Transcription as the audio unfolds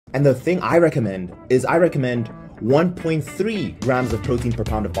And the thing I recommend is 1.3 grams of protein per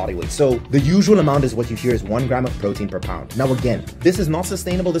pound of body weight. So the usual amount is what you hear is 1 gram of protein per pound. Now again, this is not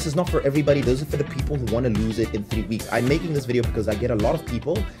sustainable. This is not for everybody. Those are for the people who want to lose it in 3 weeks. I'm making this video because I get a lot of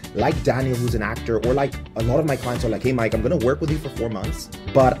people like Daniel, who's an actor, or like a lot of my clients are like, hey Mike, I'm going to work with you for 4 months,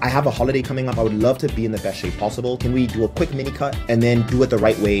 but I have a holiday coming up. I would love to be in the best shape possible. Can we do a quick mini cut and then do it the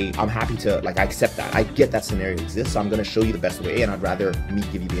right way? I'm happy to, I accept that. I get that scenario exists. So I'm going to show you the best way, and I'd rather me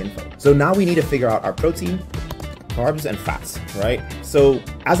give you the info. So now we need to figure out our protein, carbs, and fats, right? So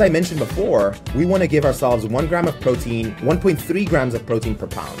as I mentioned before, we want to give ourselves 1 gram of protein, 1.3 grams of protein per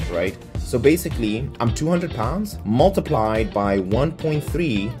pound, right? So basically, I'm 200 pounds multiplied by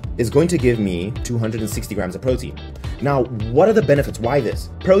 1.3 is going to give me 260 grams of protein. Now, what are the benefits? Why this?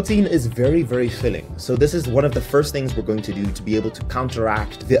 Protein is very, very filling. So this is one of the first things we're going to do to be able to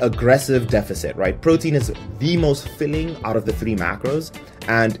counteract the aggressive deficit, right? Protein is the most filling out of the 3 macros,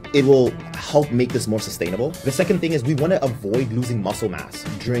 and it will help make this more sustainable. The second thing is we want to avoid losing muscle mass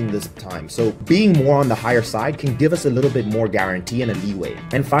during this time. So being more on the higher side can give us a little bit more guarantee and a leeway.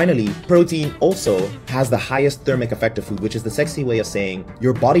 And finally, protein also has the highest thermic effect of food, which is the sexy way of saying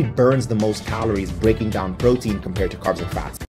your body burns the most calories breaking down protein compared to carbs and fats.